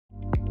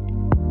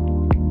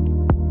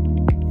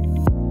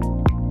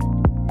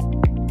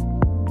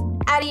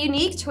Add a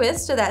unique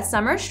twist to that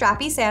summer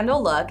strappy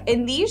sandal look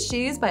in these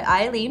shoes by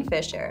Eileen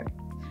Fisher.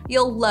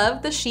 You'll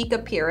love the chic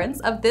appearance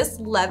of this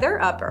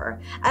leather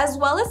upper, as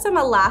well as some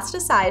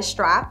elasticized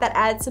strap that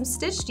adds some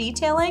stitch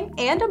detailing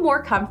and a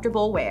more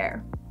comfortable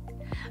wear.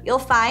 You'll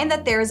find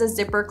that there is a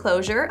zipper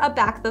closure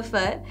aback the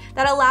foot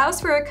that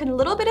allows for a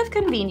little bit of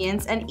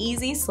convenience and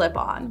easy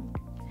slip-on.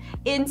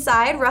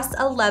 Inside rests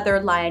a leather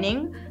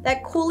lining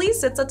that coolly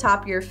sits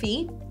atop your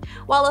feet,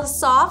 while a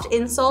soft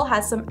insole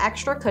has some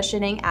extra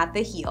cushioning at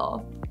the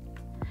heel.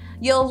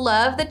 You'll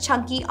love the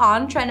chunky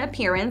on-trend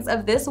appearance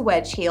of this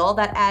wedge heel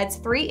that adds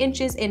 3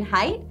 inches in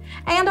height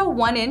and a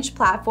 1-inch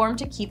platform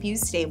to keep you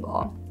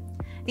stable.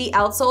 The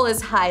outsole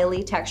is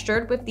highly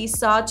textured with these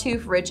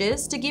sawtooth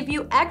ridges to give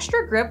you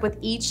extra grip with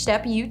each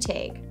step you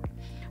take.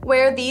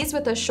 Wear these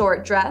with a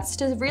short dress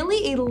to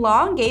really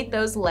elongate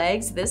those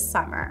legs this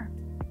summer.